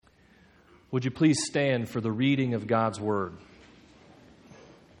Would you please stand for the reading of God's Word?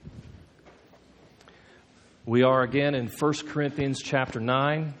 We are again in 1 Corinthians chapter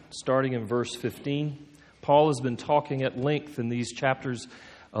 9, starting in verse 15. Paul has been talking at length in these chapters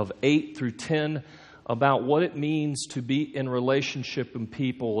of 8 through 10 about what it means to be in relationship with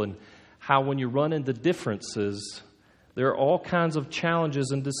people and how when you run into differences, there are all kinds of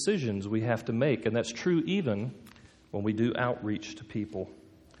challenges and decisions we have to make. And that's true even when we do outreach to people.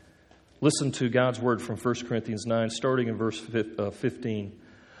 Listen to God's Word from 1 Corinthians 9, starting in verse 15.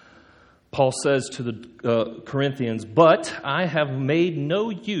 Paul says to the Corinthians, "But I have made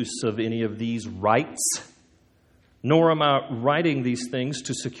no use of any of these rights, nor am I writing these things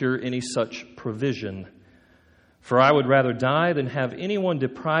to secure any such provision. For I would rather die than have anyone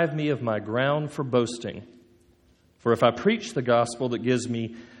deprive me of my ground for boasting. For if I preach the gospel, that gives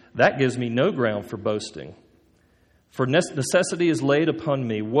me no ground for boasting. For necessity is laid upon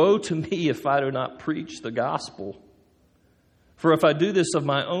me. Woe to me if I do not preach the gospel. For if I do this of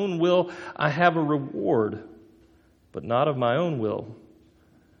my own will, I have a reward, but not of my own will.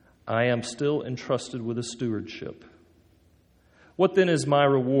 I am still entrusted with a stewardship. What then is my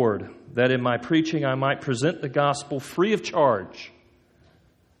reward? That in my preaching I might present the gospel free of charge,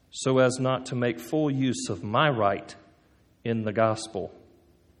 so as not to make full use of my right in the gospel.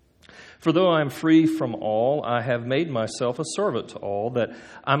 For though I am free from all, I have made myself a servant to all, that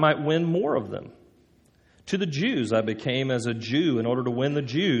I might win more of them. To the Jews I became as a Jew in order to win the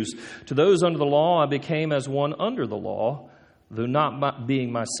Jews. To those under the law I became as one under the law, though not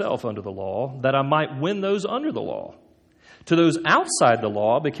being myself under the law, that I might win those under the law. To those outside the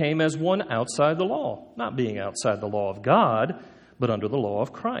law I became as one outside the law, not being outside the law of God, but under the law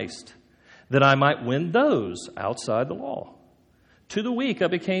of Christ, that I might win those outside the law. To the weak I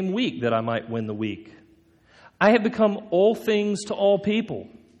became weak, that I might win the weak. I have become all things to all people,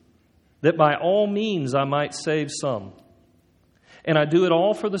 that by all means I might save some. And I do it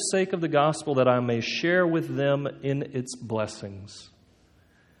all for the sake of the gospel, that I may share with them in its blessings.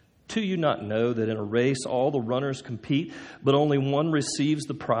 Do you not know that in a race all the runners compete, but only one receives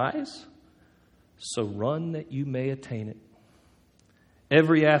the prize? So run that you may attain it.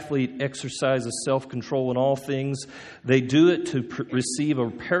 Every athlete exercises self-control in all things. They do it to receive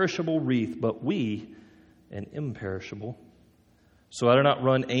a perishable wreath, but we an imperishable. So I do not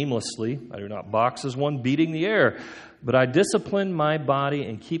run aimlessly. I do not box as one beating the air, but I discipline my body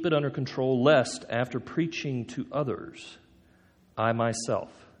and keep it under control, lest after preaching to others, I myself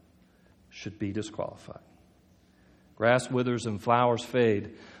should be disqualified. Grass withers and flowers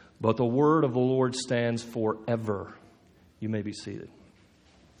fade, but the word of the Lord stands forever." You may be seated.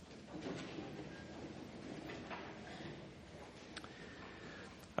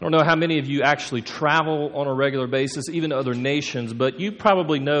 I don't know how many of you actually travel on a regular basis, even to other nations, but you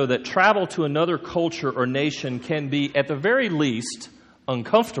probably know that travel to another culture or nation can be, at the very least,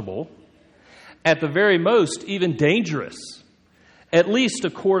 uncomfortable, at the very most, even dangerous, at least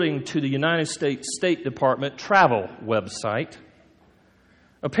according to the United States State Department travel website.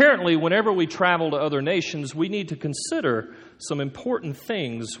 Apparently, whenever we travel to other nations, we need to consider some important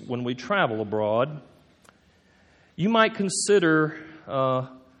things when we travel abroad. You might consider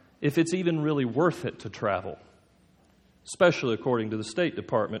if it's even really worth it to travel, especially according to the State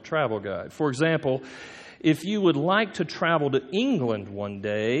Department travel guide. For example, if you would like to travel to England one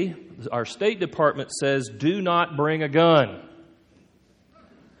day, our State Department says, do not bring a gun.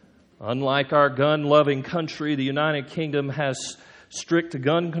 Unlike our gun-loving country, the United Kingdom has strict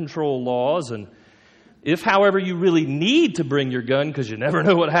gun control laws, and if, however, you really need to bring your gun because you never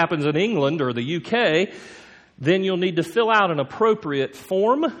know what happens in England or the UK, then you'll need to fill out an appropriate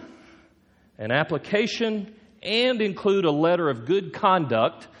form, an application, and include a letter of good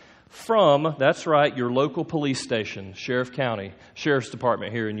conduct from, that's right, your local police station, Sheriff's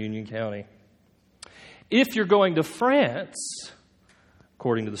Department here in Union County. If you're going to France,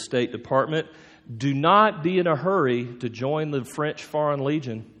 according to the State Department, do not be in a hurry to join the French Foreign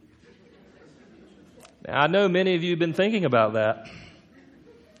Legion. Now, I know many of you have been thinking about that.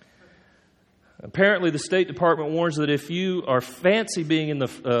 Apparently, the State Department warns that if you are fancy being in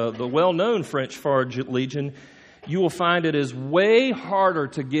the well-known French Foreign Legion, you will find it is way harder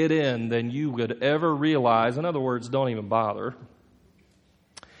to get in than you would ever realize. In other words, don't even bother.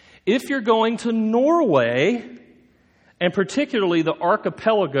 If you're going to Norway, and particularly the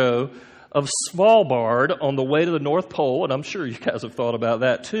archipelago of Svalbard on the way to the North Pole, and I'm sure you guys have thought about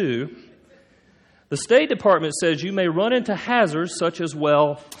that too, the State Department says you may run into hazards such as,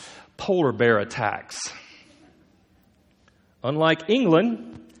 polar bear attacks. Unlike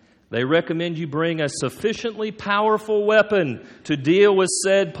England, They recommend you bring a sufficiently powerful weapon to deal with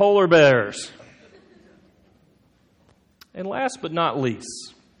said polar bears. And last but not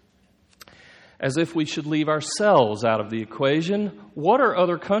least, as if we should leave ourselves out of the equation, what are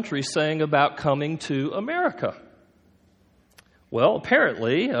other countries saying about coming to America? Well,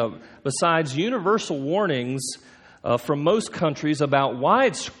 apparently, besides universal warnings from most countries about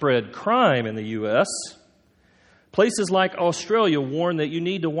widespread crime in the U.S., places like Australia warn that you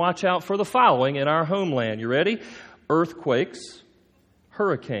need to watch out for the following in our homeland. You ready? Earthquakes,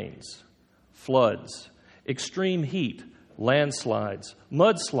 hurricanes, floods, extreme heat, landslides,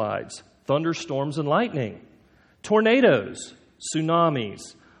 mudslides, thunderstorms and lightning, tornadoes,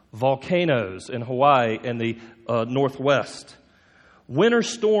 tsunamis, volcanoes in Hawaii and the Northwest, winter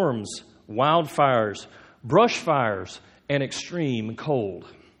storms, wildfires, brush fires, and extreme cold.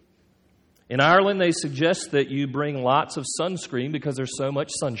 In Ireland, they suggest that you bring lots of sunscreen because there's so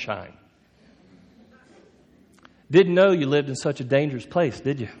much sunshine. Didn't know you lived in such a dangerous place,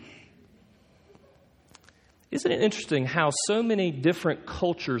 did you? Isn't it interesting how so many different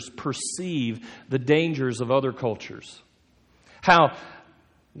cultures perceive the dangers of other cultures? How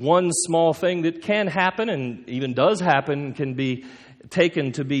one small thing that can happen and even does happen can be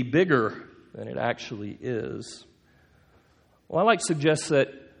taken to be bigger than it actually is. Well, I'd like to suggest that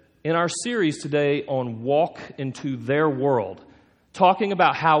in our series today on Walk into Their World, talking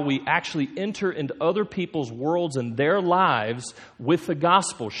about how we actually enter into other people's worlds and their lives with the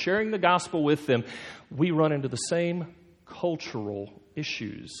gospel, sharing the gospel with them, we run into the same cultural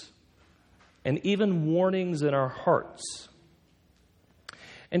issues and even warnings in our hearts.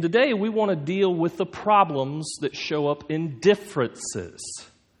 And today we want to deal with the problems that show up in differences.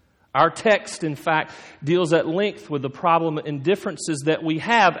 Our text, in fact, deals at length with the problem and differences that we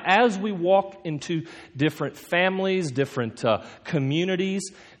have as we walk into different families, different communities,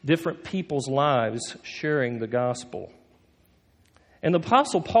 different people's lives sharing the gospel. And the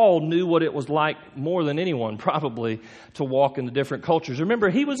Apostle Paul knew what it was like more than anyone, probably, to walk into different cultures. Remember,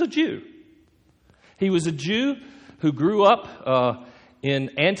 he was a Jew. He was a Jew who grew up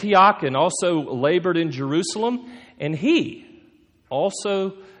in Antioch and also labored in Jerusalem. And he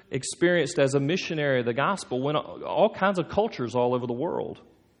also experienced as a missionary of the gospel, went all kinds of cultures all over the world.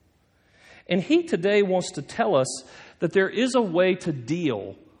 And he today wants to tell us that there is a way to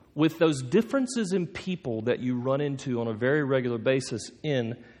deal with those differences in people that you run into on a very regular basis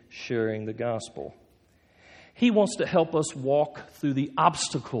in sharing the gospel. He wants to help us walk through the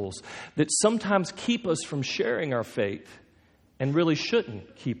obstacles that sometimes keep us from sharing our faith and really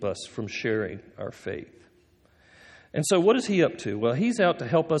shouldn't keep us from sharing our faith. And so what is he up to? Well, he's out to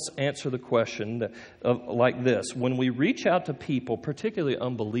help us answer the question like this. When we reach out to people, particularly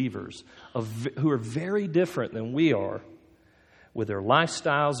unbelievers, who are very different than we are, with their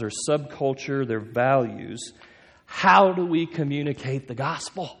lifestyles, their subculture, their values, how do we communicate the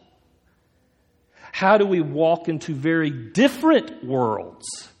gospel? How do we walk into very different worlds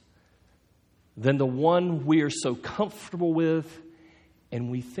than the one we are so comfortable with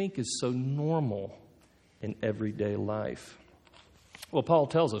and we think is so normal in everyday life? Well, Paul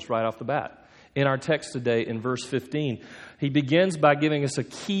tells us right off the bat. In our text today, in verse 15, he begins by giving us a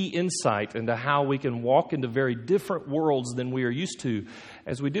key insight into how we can walk into very different worlds than we are used to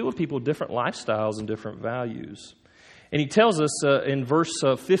as we deal with people with different lifestyles and different values. And he tells us in verse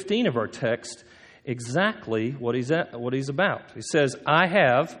 15 of our text exactly what he's about. He says, I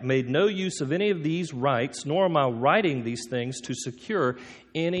have made no use of any of these rights, nor am I writing these things to secure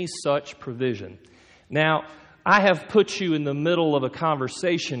any such provision. Now, I have put you in the middle of a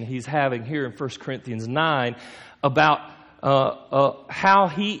conversation he's having here in 1 Corinthians 9 about how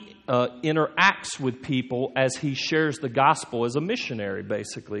he interacts with people as he shares the gospel as a missionary,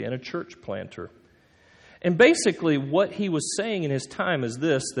 basically, and a church planter. And basically what he was saying in his time is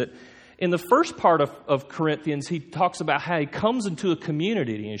this, that in the first part of Corinthians, he talks about how he comes into a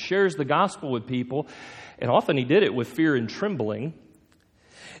community and he shares the gospel with people, and often he did it with fear and trembling.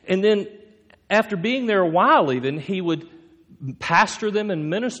 And then after being there a while even, he would pastor them and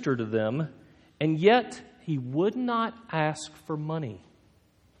minister to them, and yet he would not ask for money.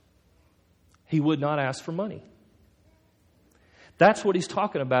 He would not ask for money. That's what he's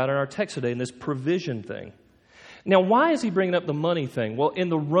talking about in our text today, in this provision thing. Now, why is he bringing up the money thing? Well, in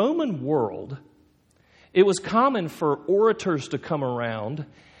the Roman world, it was common for orators to come around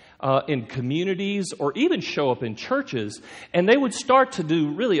in communities or even show up in churches, and they would start to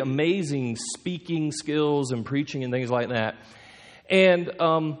do really amazing speaking skills and preaching and things like that. And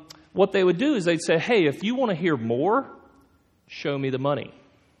what they would do is they'd say, hey, if you want to hear more, show me the money.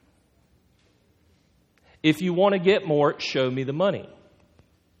 If you want to get more, show me the money.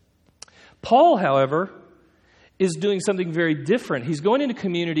 Paul, however, is doing something very different. He's going into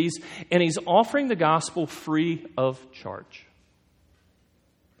communities and he's offering the gospel free of charge.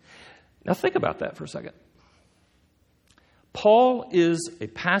 Now think about that for a second. Paul is a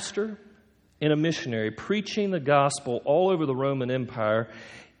pastor and a missionary preaching the gospel all over the Roman Empire.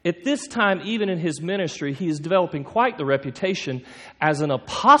 At this time, even in his ministry, he is developing quite the reputation as an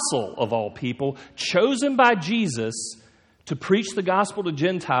apostle of all people, chosen by Jesus to preach the gospel to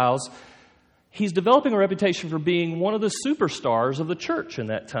Gentiles. He's developing a reputation for being one of the superstars of the church in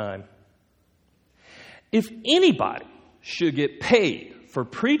that time. If anybody should get paid for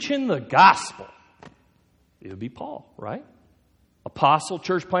preaching the gospel, it would be Paul, right? Apostle,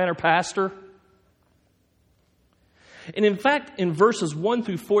 church planter, pastor. And in fact, in verses 1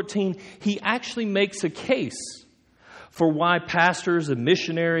 through 14, he actually makes a case for why pastors and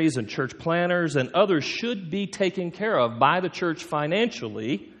missionaries and church planners and others should be taken care of by the church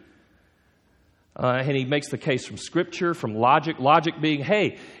financially. And he makes the case from Scripture, from logic. Logic being,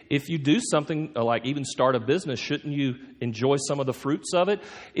 hey, if you do something like even start a business, shouldn't you enjoy some of the fruits of it?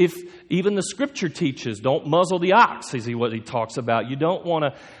 If even the Scripture teaches, don't muzzle the ox, is what he talks about. You don't want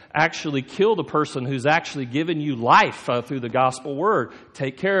to actually kill the person who's actually given you life through the gospel word.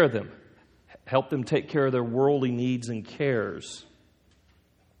 Take care of them. Help them take care of their worldly needs and cares.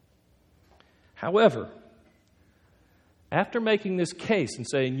 However, after making this case and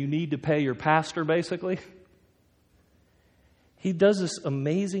saying you need to pay your pastor, basically, he does this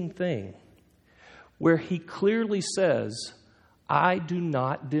amazing thing where he clearly says, I do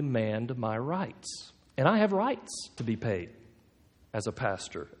not demand my rights. And I have rights to be paid as a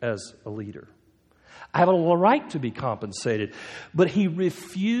pastor, as a leader. I have a right to be compensated. But he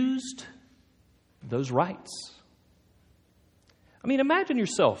refused those rights. I mean, imagine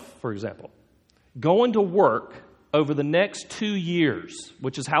yourself, for example, going to work over the next 2 years,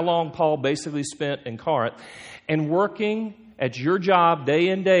 which is how long Paul basically spent in Corinth, and working at your job day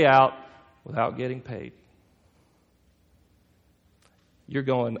in, day out without getting paid. You're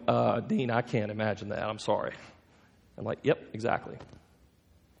going, Dean, I can't imagine that. I'm sorry. I'm like, yep, exactly.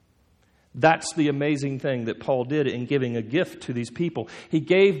 That's the amazing thing that Paul did in giving a gift to these people. He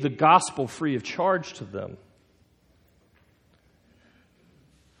gave the gospel free of charge to them.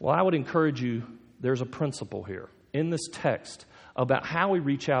 Well, I would encourage you, there's a principle here in this text about how we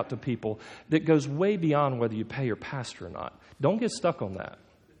reach out to people that goes way beyond whether you pay your pastor or not. Don't get stuck on that.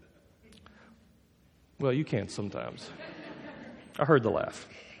 Well, you can sometimes. I heard the laugh.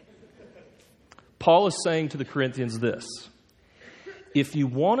 Paul is saying to the Corinthians this: if you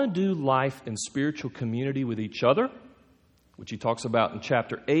want to do life in spiritual community with each other, which he talks about in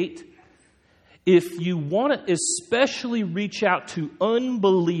chapter 8, if you want to especially reach out to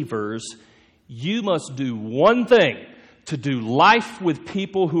unbelievers, you must do one thing: to do life with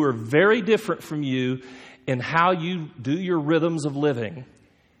people who are very different from you in how you do your rhythms of living.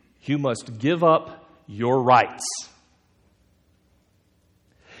 You must give up your rights.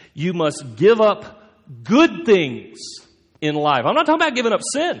 You must give up good things in life. I'm not talking about giving up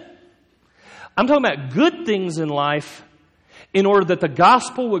sin. I'm talking about good things in life in order that the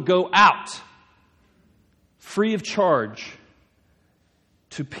gospel would go out free of charge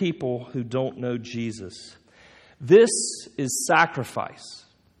to people who don't know Jesus. This is sacrifice.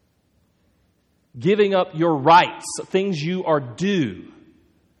 Giving up your rights, things you are due,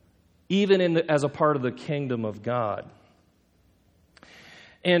 even as a part of the kingdom of God.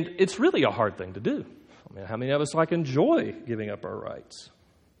 And it's really a hard thing to do. I mean, how many of us enjoy giving up our rights?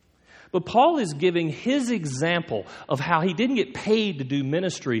 But Paul is giving his example of how he didn't get paid to do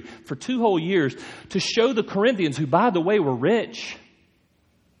ministry for 2 whole years to show the Corinthians, who, by the way, were rich.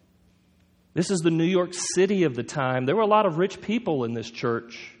 This is the New York City of the time. There were a lot of rich people in this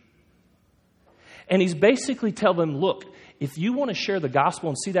church. And he's basically telling them, look, if you want to share the gospel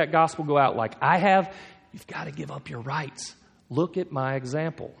and see that gospel go out like I have, you've got to give up your rights. Look at my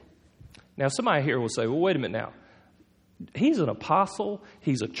example. Now, somebody here will say, well, wait a minute now. He's an apostle,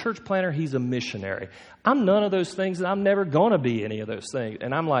 he's a church planter, he's a missionary. I'm none of those things, and I'm never going to be any of those things.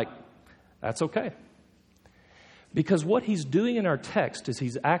 And I'm like, that's okay. Because what he's doing in our text is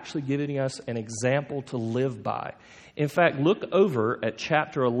he's actually giving us an example to live by. In fact, look over at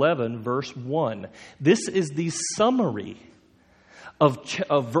chapter 11, verse 1. This is the summary of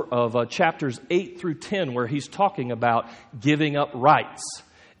chapters 8 through 10, where he's talking about giving up rights.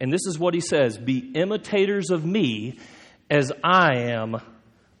 And this is what he says: be imitators of me as I am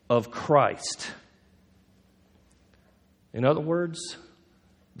of Christ. In other words,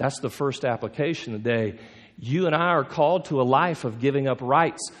 that's the first application today. You and I are called to a life of giving up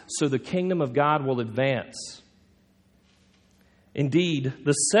rights so the kingdom of God will advance. Indeed,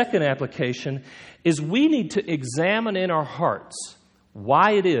 the second application is we need to examine in our hearts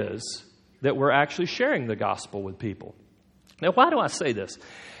why it is that we're actually sharing the gospel with people. Now, why do I say this?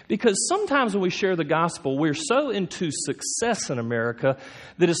 Because sometimes when we share the gospel, we're so into success in America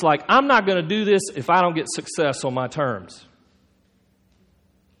that it's like, I'm not going to do this if I don't get success on my terms.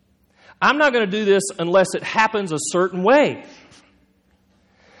 I'm not going to do this unless it happens a certain way.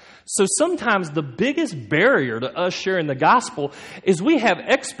 So sometimes the biggest barrier to us sharing the gospel is we have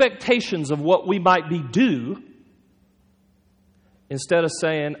expectations of what we might be due instead of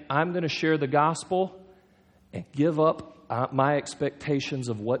saying, I'm going to share the gospel and give up my expectations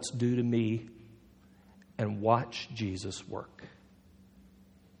of what's due to me and watch Jesus work.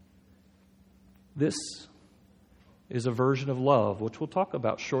 This is a version of love, which we'll talk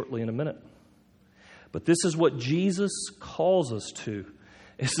about shortly in a minute. But this is what Jesus calls us to.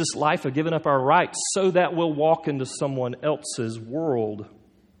 It's this life of giving up our rights so that we'll walk into someone else's world.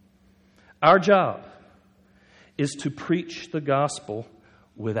 Our job is to preach the gospel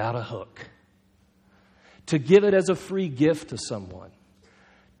without a hook. To give it as a free gift to someone,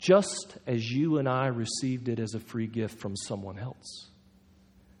 just as you and I received it as a free gift from someone else.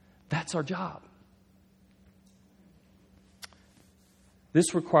 That's our job.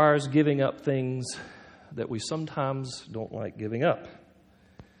 This requires giving up things that we sometimes don't like giving up.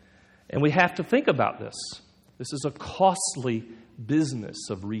 And we have to think about this. This is a costly business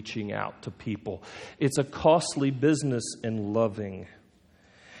of reaching out to people. It's a costly business in loving.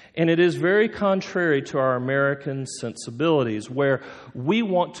 And it is very contrary to our American sensibilities, where we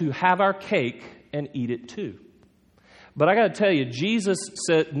want to have our cake and eat it too. But I got to tell you, Jesus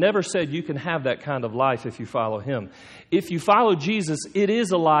never said you can have that kind of life if you follow Him. If you follow Jesus, it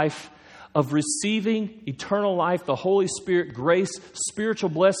is a life of receiving eternal life, the Holy Spirit, grace, spiritual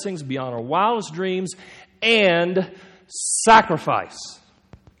blessings beyond our wildest dreams, and sacrifice.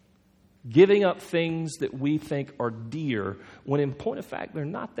 Giving up things that we think are dear, when in point of fact, they're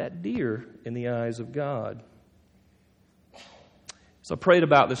not that dear in the eyes of God. So I prayed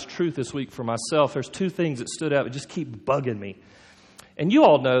about this truth this week for myself. There's two things that stood out that just keep bugging me. And you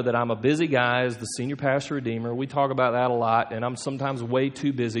all know that I'm a busy guy as the senior pastor Redeemer. We talk about that a lot, and I'm sometimes way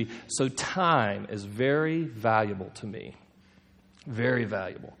too busy. So time is very valuable to me. Very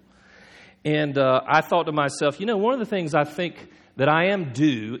valuable. And I thought to myself, one of the things I think that I am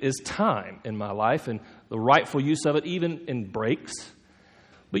due is time in my life and the rightful use of it, even in breaks.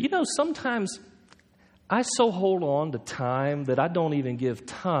 But sometimes I so hold on to time that I don't even give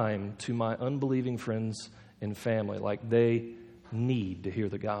time to my unbelieving friends and family like they need to hear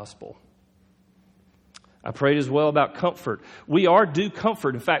the gospel. I prayed as well about comfort. We are due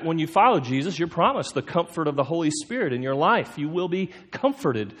comfort. In fact, when you follow Jesus, you're promised the comfort of the Holy Spirit in your life. You will be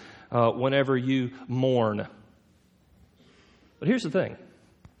comforted whenever you mourn. But here's the thing.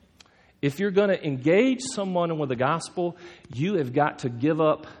 If you're going to engage someone with the gospel, you have got to give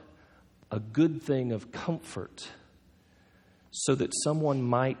up a good thing of comfort so that someone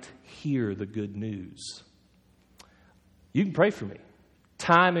might hear the good news. You can pray for me.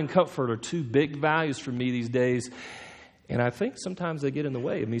 Time and comfort are two big values for me these days, and I think sometimes they get in the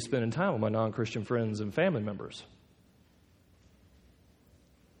way of me spending time with my non-Christian friends and family members.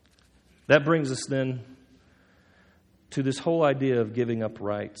 That brings us then to this whole idea of giving up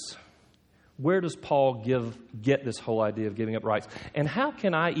rights. Where does Paul get this whole idea of giving up rights? And how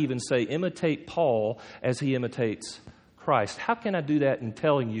can I even say imitate Paul as he imitates Christ? How can I do that in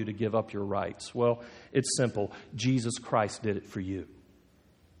telling you to give up your rights? Well, it's simple. Jesus Christ did it for you.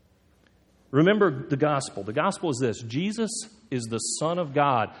 Remember the gospel. The gospel is this. Jesus is the Son of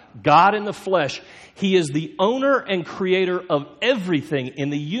God, God in the flesh. He is the owner and creator of everything in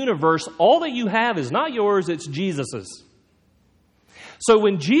the universe. All that you have is not yours, it's Jesus's. So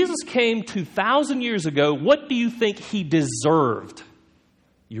when Jesus came 2,000 years ago, what do you think He deserved?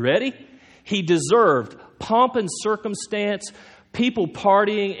 You ready? He deserved pomp and circumstance, people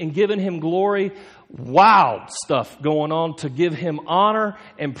partying and giving Him glory, wild stuff going on to give Him honor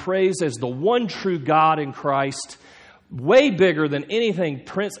and praise as the one true God in Christ, way bigger than anything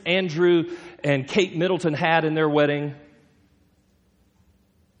Prince Andrew and Kate Middleton had in their wedding.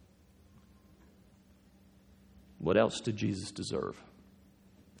 What else did Jesus deserve?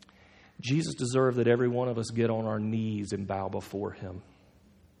 Jesus deserved that every one of us get on our knees and bow before Him.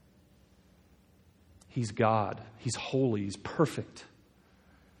 He's God. He's holy. He's perfect.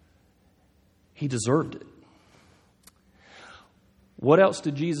 He deserved it. What else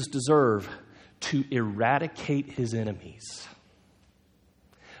did Jesus deserve? To eradicate His enemies.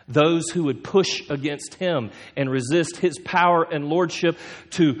 Those who would push against Him and resist His power and lordship,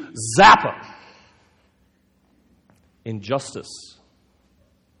 to zap them. injustice.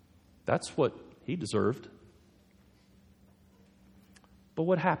 That's what he deserved. But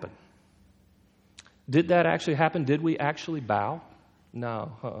what happened? Did that actually happen? Did we actually bow?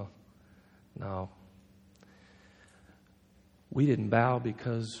 No. No. We didn't bow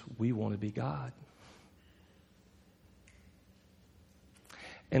because we want to be God.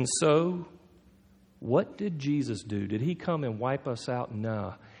 And so, what did Jesus do? Did he come and wipe us out?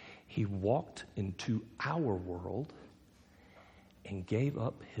 No. He walked into our world and gave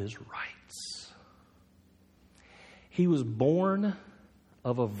up his rights. He was born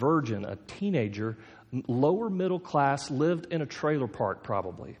of a virgin, a teenager, lower middle class, lived in a trailer park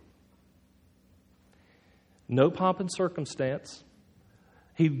probably. No pomp and circumstance.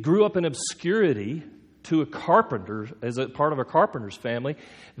 He grew up in obscurity to a carpenter, as a part of a carpenter's family.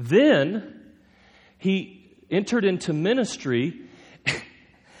 Then he entered into ministry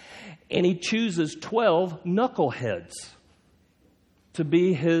and he chooses 12 knuckleheads to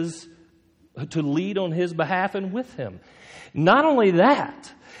lead on his behalf and with him. Not only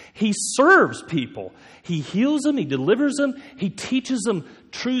that, he serves people. He heals them. He delivers them. He teaches them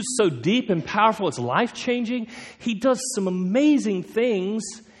truths so deep and powerful it's life-changing. He does some amazing things,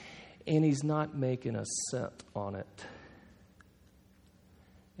 and he's not making a cent on it.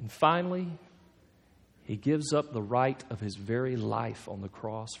 And finally, he gives up the right of his very life on the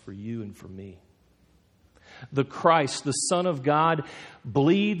cross for you and for me. The Christ, the Son of God,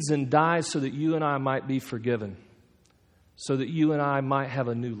 bleeds and dies so that you and I might be forgiven, so that you and I might have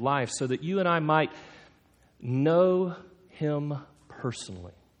a new life, so that you and I might know him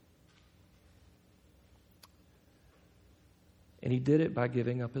personally. And he did it by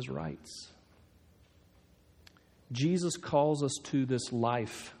giving up his rights. Jesus calls us to this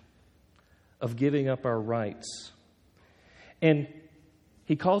life of giving up our rights. And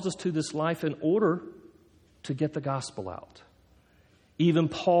he calls us to this life in order to get the gospel out. Even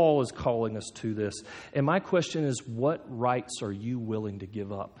Paul is calling us to this. And my question is, what rights are you willing to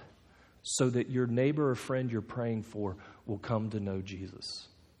give up so that your neighbor or friend you're praying for will come to know Jesus?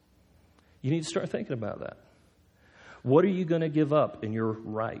 You need to start thinking about that. What are you going to give up in your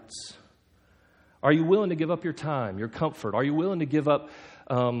rights? Are you willing to give up your time, your comfort? Are you willing to give up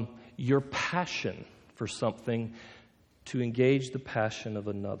your passion for something to engage the passion of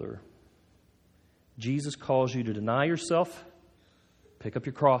another? Jesus calls you to deny yourself, pick up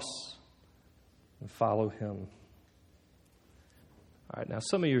your cross, and follow him. All right, now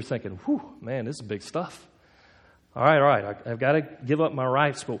some of you are thinking, whew, man, this is big stuff. All right, I've got to give up my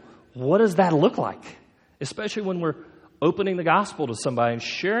rights, but what does that look like? Especially when we're opening the gospel to somebody and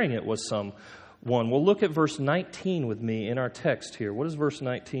sharing it with someone. Well, look at verse 19 with me in our text here. What does verse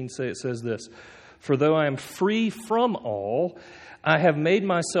 19 say? It says this: "For though I am free from all, I have made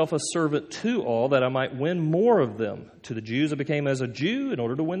myself a servant to all, that I might win more of them. To the Jews I became as a Jew in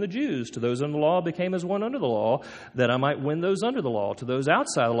order to win the Jews. To those under the law I became as one under the law, that I might win those under the law. To those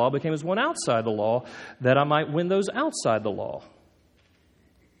outside the law I became as one outside the law, that I might win those outside the law."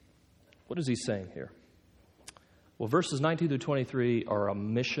 What is he saying here? Well, verses 19 through 23 are a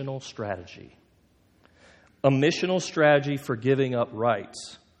missional strategy. A missional strategy for giving up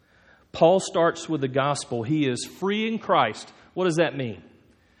rights. Paul starts with the gospel. He is free in Christ. What does that mean?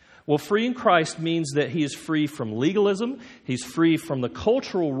 Well, free in Christ means that he is free from legalism. He's free from the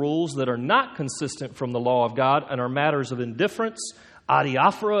cultural rules that are not consistent from the law of God and are matters of indifference,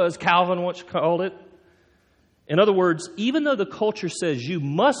 adiaphora, as Calvin once called it. In other words, even though the culture says you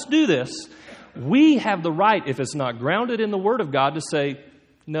must do this, we have the right, if it's not grounded in the Word of God, to say,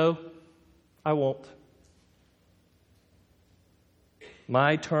 no, I won't.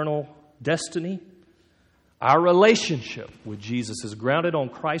 My eternal destiny, our relationship with Jesus is grounded on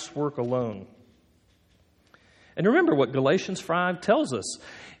Christ's work alone. And remember what Galatians 5 tells us.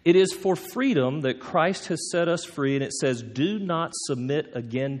 It is for freedom that Christ has set us free, and it says, do not submit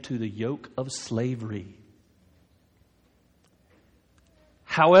again to the yoke of slavery.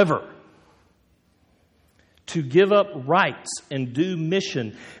 However, to give up rights and do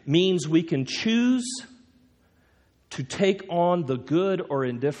mission means we can choose to take on the good or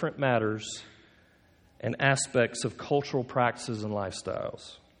indifferent matters and aspects of cultural practices and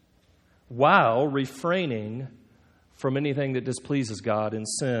lifestyles, while refraining from anything that displeases God in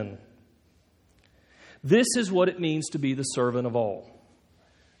sin. This is what it means to be the servant of all,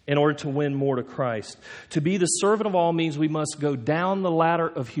 in order to win more to Christ. To be the servant of all means we must go down the ladder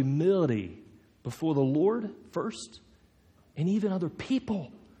of humility before the Lord first, and even other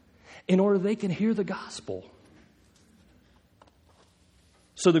people, in order they can hear the gospel.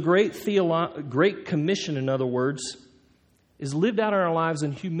 So the Great Commission, in other words, is lived out in our lives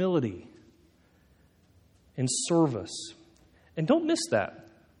in humility in service. And don't miss that.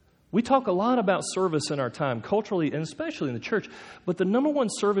 We talk a lot about service in our time, culturally and especially in the church. But the number one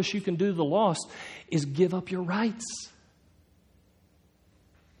service you can do to the lost is give up your rights.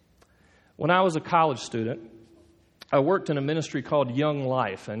 When I was a college student, I worked in a ministry called Young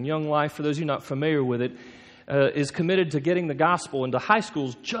Life. And Young Life, for those of you not familiar with it, is committed to getting the gospel into high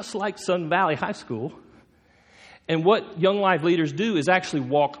schools just like Sun Valley High School. And what Young Life leaders do is actually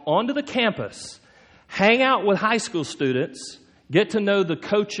walk onto the campus, hang out with high school students, get to know the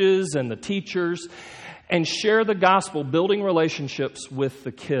coaches and the teachers, and share the gospel, building relationships with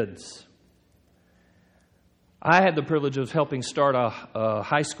the kids. I had the privilege of helping start a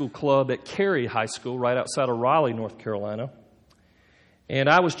high school club at Cary High School right outside of Raleigh, North Carolina. And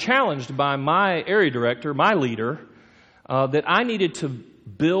I was challenged by my area director, my leader, that I needed to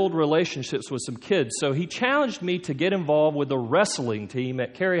build relationships with some kids. So he challenged me to get involved with the wrestling team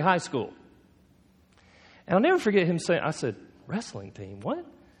at Cary High School. And I'll never forget him saying, I said, wrestling team, what?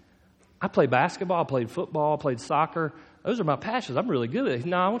 I played basketball, I played football, I played soccer. Those are my passions. I'm really good at it.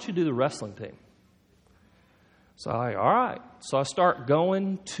 No, I want you to do the wrestling team. So all right. So I start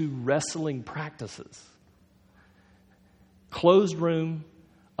going to wrestling practices. Closed room,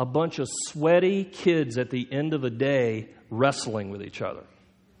 a bunch of sweaty kids at the end of the day wrestling with each other.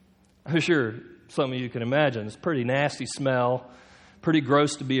 I'm sure some of you can imagine. It's a pretty nasty smell, pretty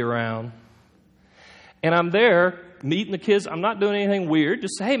gross to be around. And I'm there meeting the kids. I'm not doing anything weird.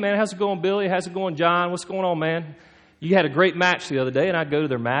 Just say, hey, man, how's it going, Billy? How's it going, John? What's going on, man? You had a great match the other day, and I'd go to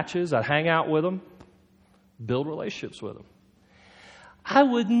their matches. I'd hang out with them, build relationships with them. I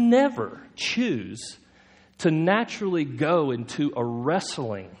would never choose to naturally go into a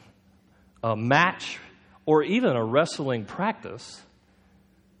wrestling match or even a wrestling practice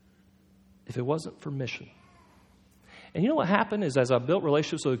if it wasn't for mission. And you know what happened is as I built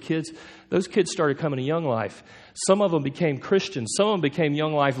relationships with kids, those kids started coming to Young Life. Some of them became Christians. Some of them became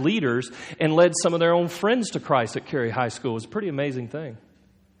Young Life leaders and led some of their own friends to Christ at Cary High School. It was a pretty amazing thing.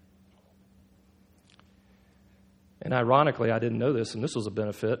 And ironically, I didn't know this, and this was a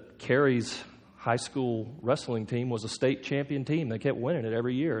benefit. Cary's high school wrestling team was a state champion team. They kept winning it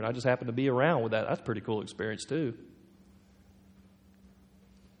every year, and I just happened to be around with that. That's a pretty cool experience, too.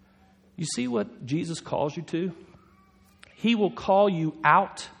 You see what Jesus calls you to? He will call you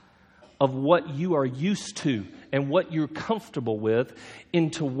out of what you are used to and what you're comfortable with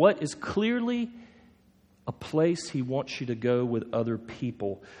into what is clearly a place He wants you to go with other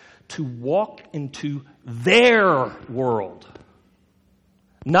people, to walk into their world.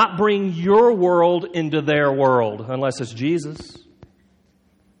 Not bring your world into their world, unless it's Jesus.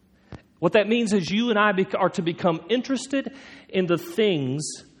 What that means is you and I are to become interested in the things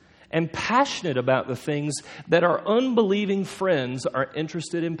and passionate about the things that our unbelieving friends are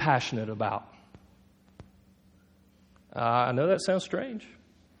interested and passionate about. I know that sounds strange.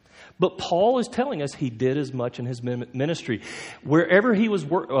 But Paul is telling us he did as much in his ministry. Wherever he was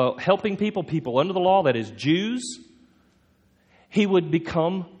helping people under the law, that is Jews, he would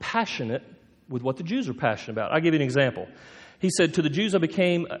become passionate with what the Jews were passionate about. I'll give you an example. He said, to the Jews I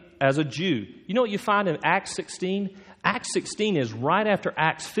became as a Jew. You know what you find in Acts 16? Acts 16 is right after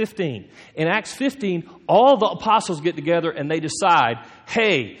Acts 15. In Acts 15, all the apostles get together and they decide,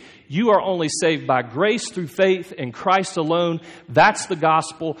 hey, you are only saved by grace through faith in Christ alone. That's the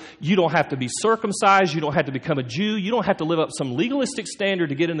gospel. You don't have to be circumcised. You don't have to become a Jew. You don't have to live up some legalistic standard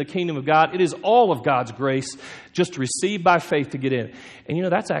to get in the kingdom of God. It is all of God's grace just received by faith to get in. And you know,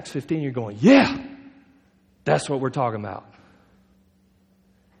 that's Acts 15. You're going, yeah, that's what we're talking about.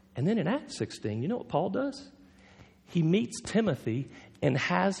 And then in Acts 16, you know what Paul does? He meets Timothy and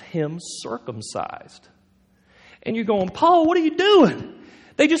has him circumcised. And you're going, Paul, what are you doing?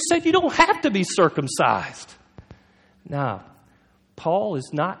 They just said you don't have to be circumcised. Now, Paul is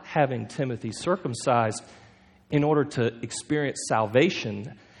not having Timothy circumcised in order to experience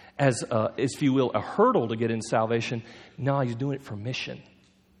salvation as, if you will, a hurdle to get in salvation. No, he's doing it for mission.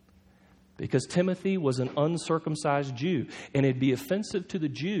 Because Timothy was an uncircumcised Jew, and it'd be offensive to the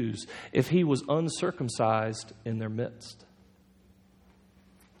Jews if he was uncircumcised in their midst.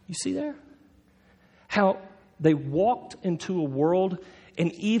 You see there? How they walked into a world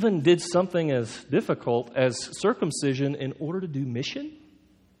and even did something as difficult as circumcision in order to do mission?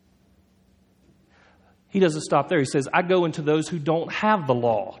 He doesn't stop there. He says, I go into those who don't have the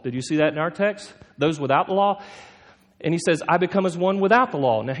law. Did you see that in our text? Those without the law. And he says, I become as one without the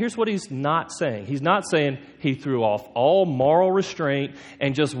law. Now, here's what he's not saying. He's not saying he threw off all moral restraint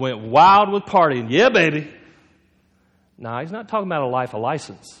and just went wild with partying. Yeah, baby. No, he's not talking about a life of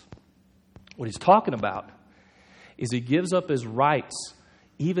license. What he's talking about is he gives up his rights,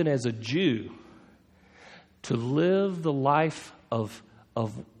 even as a Jew, to live the life of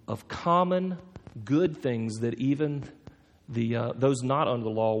common good things that even those not under the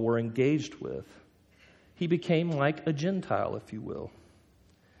law were engaged with. He became like a Gentile, if you will.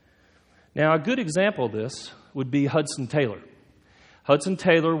 Now, a good example of this would be Hudson Taylor. Hudson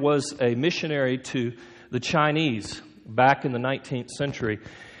Taylor was a missionary to the Chinese back in the 19th century.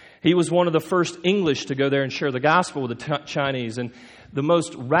 He was one of the first English to go there and share the gospel with the Chinese. And the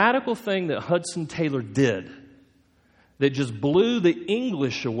most radical thing that Hudson Taylor did that just blew the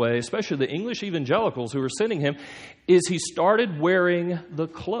English away, especially the English evangelicals who were sending him, is he started wearing the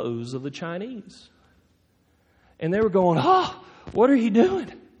clothes of the Chinese. And they were going, "Oh, what are you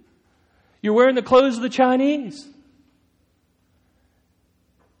doing? You're wearing the clothes of the Chinese."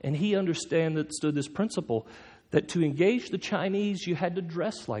 And he understood this principle that to engage the Chinese, you had to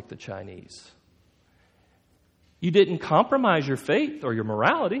dress like the Chinese. You didn't compromise your faith or your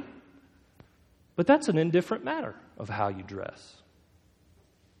morality, but that's an indifferent matter of how you dress.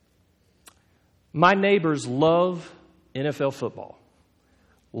 My neighbors love NFL football.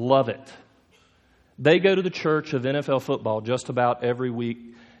 Love it. They go to the church of NFL football just about every week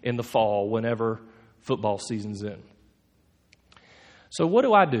in the fall whenever football season's in. So what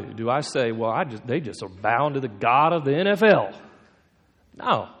do? Do I say, well, they just are bound to the God of the NFL?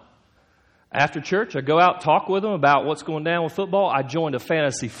 No. After church, I go out and talk with them about what's going down with football. I joined a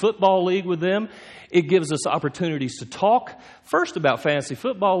fantasy football league with them. It gives us opportunities to talk, first about fantasy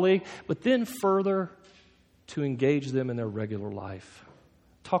football league, but then further to engage them in their regular life.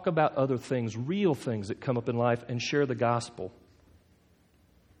 Talk about other things, real things that come up in life, and share the gospel.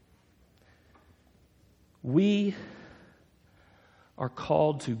 We are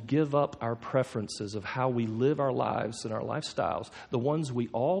called to give up our preferences of how we live our lives and our lifestyles, the ones we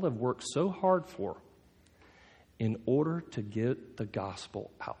all have worked so hard for, in order to get the gospel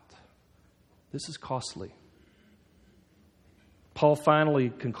out. This is costly. Paul finally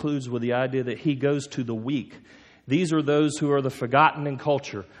concludes with the idea that he goes to the weak. These are those who are the forgotten in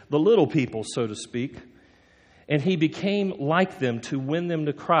culture, the little people, so to speak. And he became like them to win them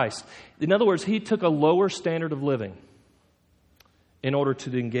to Christ. In other words, he took a lower standard of living in order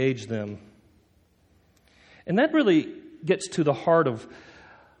to engage them. And that really gets to the heart of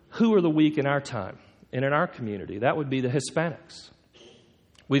who are the weak in our time and in our community. That would be the Hispanics.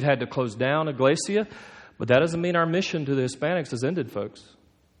 We've had to close down Iglesia, but that doesn't mean our mission to the Hispanics has ended, folks.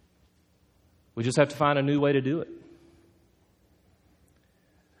 We just have to find a new way to do it.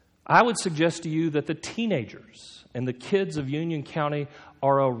 I would suggest to you that the teenagers and the kids of Union County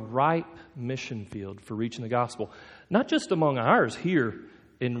are a ripe mission field for reaching the gospel. Not just among ours here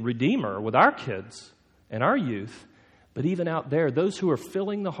in Redeemer with our kids and our youth, but even out there, those who are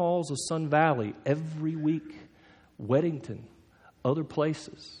filling the halls of Sun Valley every week, Weddington, other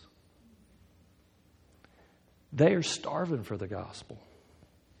places. They are starving for the gospel.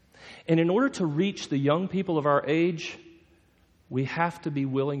 And in order to reach the young people of our age, we have to be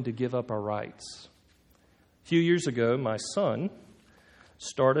willing to give up our rights. A few years ago, my son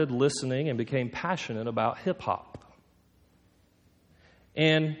started listening and became passionate about hip-hop.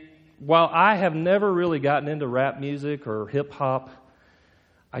 And while I have never really gotten into rap music or hip-hop,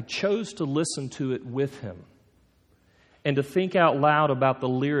 I chose to listen to it with him and to think out loud about the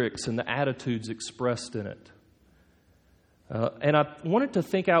lyrics and the attitudes expressed in it. And I wanted to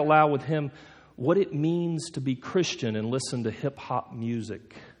think out loud with him what it means to be Christian and listen to hip-hop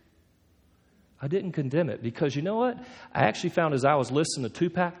music. I didn't condemn it because you know what? I actually found as I was listening to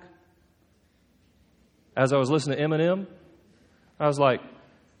Tupac, as I was listening to Eminem, I was like,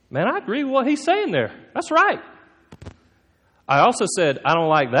 man, I agree with what he's saying there. That's right. I also said, I don't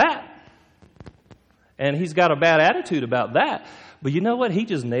like that. And he's got a bad attitude about that. But you know what? He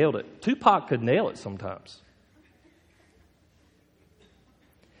just nailed it. Tupac could nail it sometimes.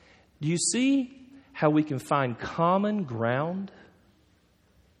 Do you see how we can find common ground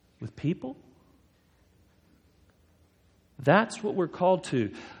with people? That's what we're called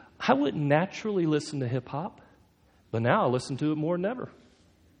to. I wouldn't naturally listen to hip-hop, but now I listen to it more than ever.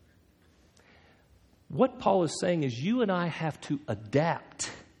 What Paul is saying is you and I have to adapt,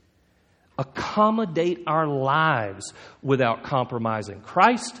 accommodate our lives without compromising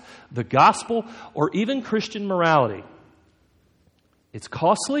Christ, the gospel, or even Christian morality. It's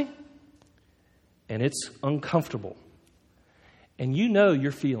costly and it's uncomfortable. And you know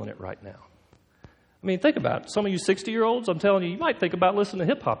you're feeling it right now. I mean, think about it. Some of you 60-year-olds, I'm telling you, you might think about listening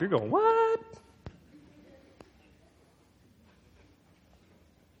to hip-hop. You're going, what?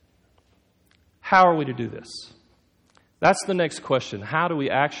 How are we to do this? That's the next question. How do we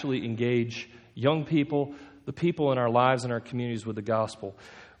actually engage young people, the people in our lives and our communities with the gospel?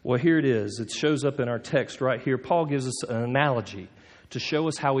 Well, here it is. It shows up in our text right here. Paul gives us an analogy to show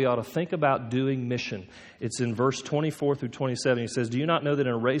us how we ought to think about doing mission. It's in verse 24 through 27. He says, "Do you not know that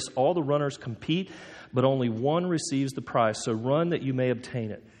in a race all the runners compete, but only one receives the prize? So run that you may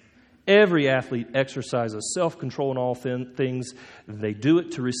obtain it. Every athlete exercises self-control in all things. They do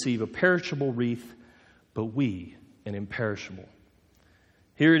it to receive a perishable wreath, but we an imperishable."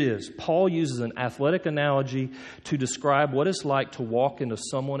 Here it is. Paul uses an athletic analogy to describe what it's like to walk into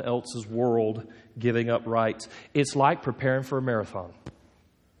someone else's world giving up rights. It's like preparing for a marathon.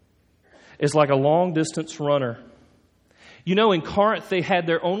 It's like a long-distance runner. You know, in Corinth, they had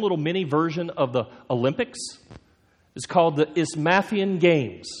their own little mini version of the Olympics. It's called the Isthmian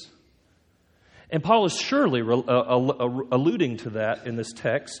Games. And Paul is surely alluding to that in this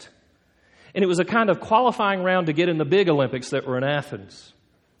text. And it was a kind of qualifying round to get in the big Olympics that were in Athens.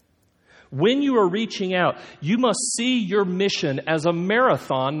 When you are reaching out, you must see your mission as a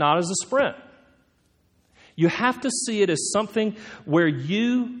marathon, not as a sprint. You have to see it as something where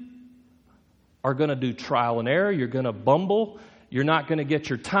you are going to do trial and error. You're going to bumble. You're not going to get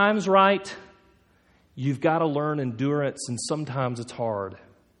your times right. You've got to learn endurance, and sometimes it's hard.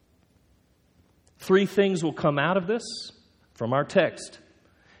 3 things will come out of this from our text.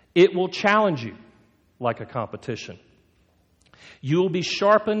 It will challenge you like a competition. You will be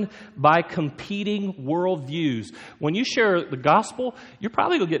sharpened by competing worldviews. When you share the gospel, you're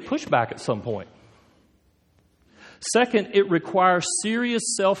probably going to get pushback at some point. Second, it requires serious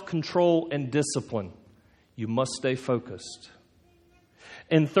self-control and discipline. You must stay focused.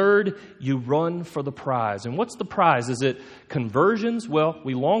 And third, you run for the prize. And what's the prize? Is it conversions? Well,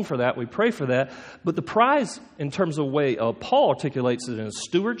 we long for that. We pray for that. But the prize, in terms of the way Paul articulates it in his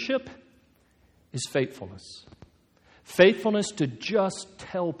stewardship, is faithfulness. Faithfulness to just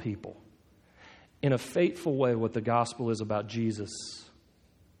tell people in a faithful way what the gospel is about Jesus,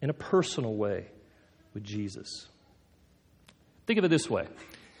 in a personal way with Jesus. Think of it this way.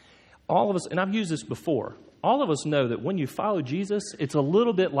 All of us, and I've used this before, all of us know that when you follow Jesus, it's a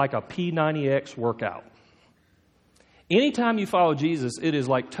little bit like a P90X workout. Anytime you follow Jesus, it is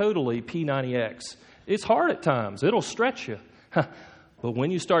like totally P90X. It's hard at times. It'll stretch you. But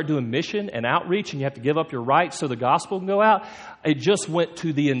when you start doing mission and outreach and you have to give up your rights so the gospel can go out, it just went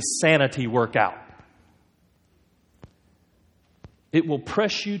to the insanity workout. It will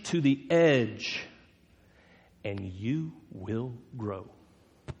press you to the edge, and you will grow.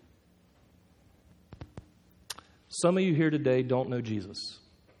 Some of you here today don't know Jesus.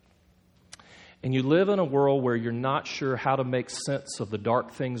 And you live in a world where you're not sure how to make sense of the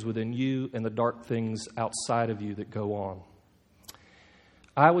dark things within you and the dark things outside of you that go on.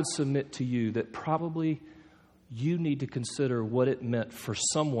 I would submit to you that probably you need to consider what it meant for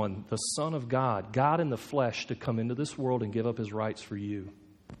someone, the Son of God, God in the flesh, to come into this world and give up his rights for you.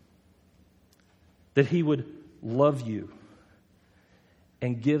 That he would love you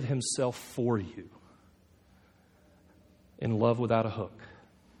and give himself for you in love without a hook.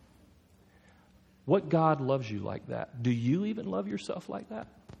 What God loves you like that? Do you even love yourself like that?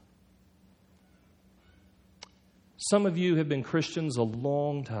 Some of you have been Christians a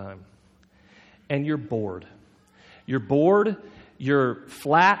long time, and you're bored. You're bored, you're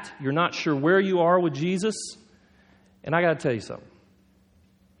flat, you're not sure where you are with Jesus. And I got to tell you something.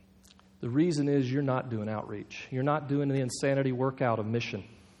 The reason is you're not doing outreach. You're not doing the insanity workout of mission.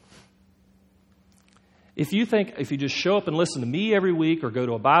 If you think if you just show up and listen to me every week or go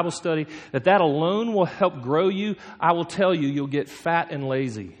to a Bible study, that alone will help grow you, I will tell you, you'll get fat and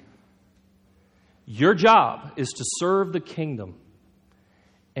lazy. Your job is to serve the kingdom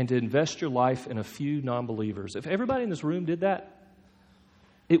and to invest your life in a few non-believers. If everybody in this room did that,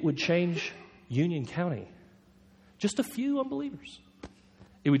 it would change Union County. Just a few unbelievers.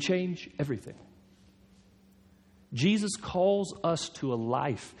 It would change everything. Jesus calls us to a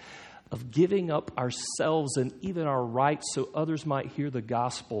life of giving up ourselves and even our rights so others might hear the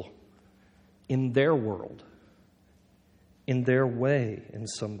gospel in their world, in their way in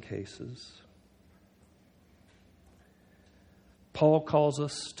some cases. Paul calls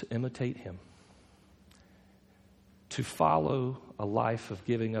us to imitate him, to follow a life of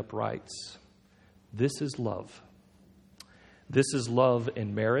giving up rights. This is love. This is love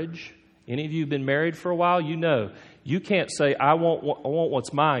in marriage. Any of you who've been married for a while, you know, you can't say, I want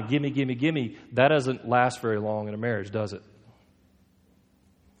what's mine, gimme, gimme, gimme. That doesn't last very long in a marriage, does it?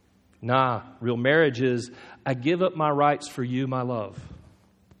 Nah, real marriage is, I give up my rights for you, my love.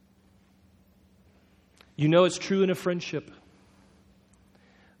 You know it's true in a friendship.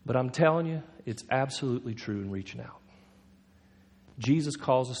 But I'm telling you, it's absolutely true in reaching out. Jesus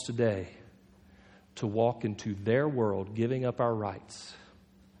calls us today to walk into their world, giving up our rights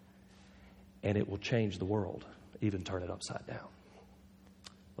and it will change the world, even turn it upside down.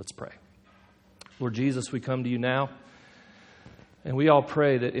 Let's pray. Lord Jesus, we come to you now, and we all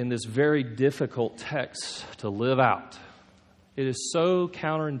pray that in this very difficult text to live out, it is so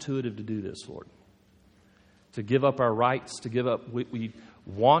counterintuitive to do this, Lord, to give up our rights, to give up what we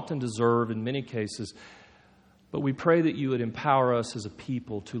want and deserve in many cases. But we pray that you would empower us as a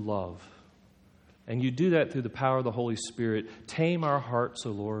people to love. And you do that through the power of the Holy Spirit. Tame our hearts,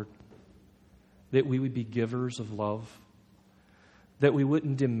 O Lord, that we would be givers of love, that we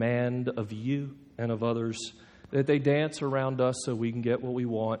wouldn't demand of you and of others that they dance around us so we can get what we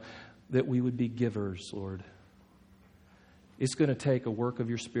want, that we would be givers, Lord. It's going to take a work of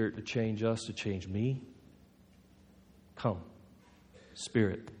your Spirit to change us, to change me. Come,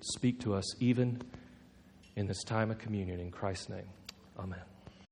 Spirit, speak to us even in this time of communion. In Christ's name, amen.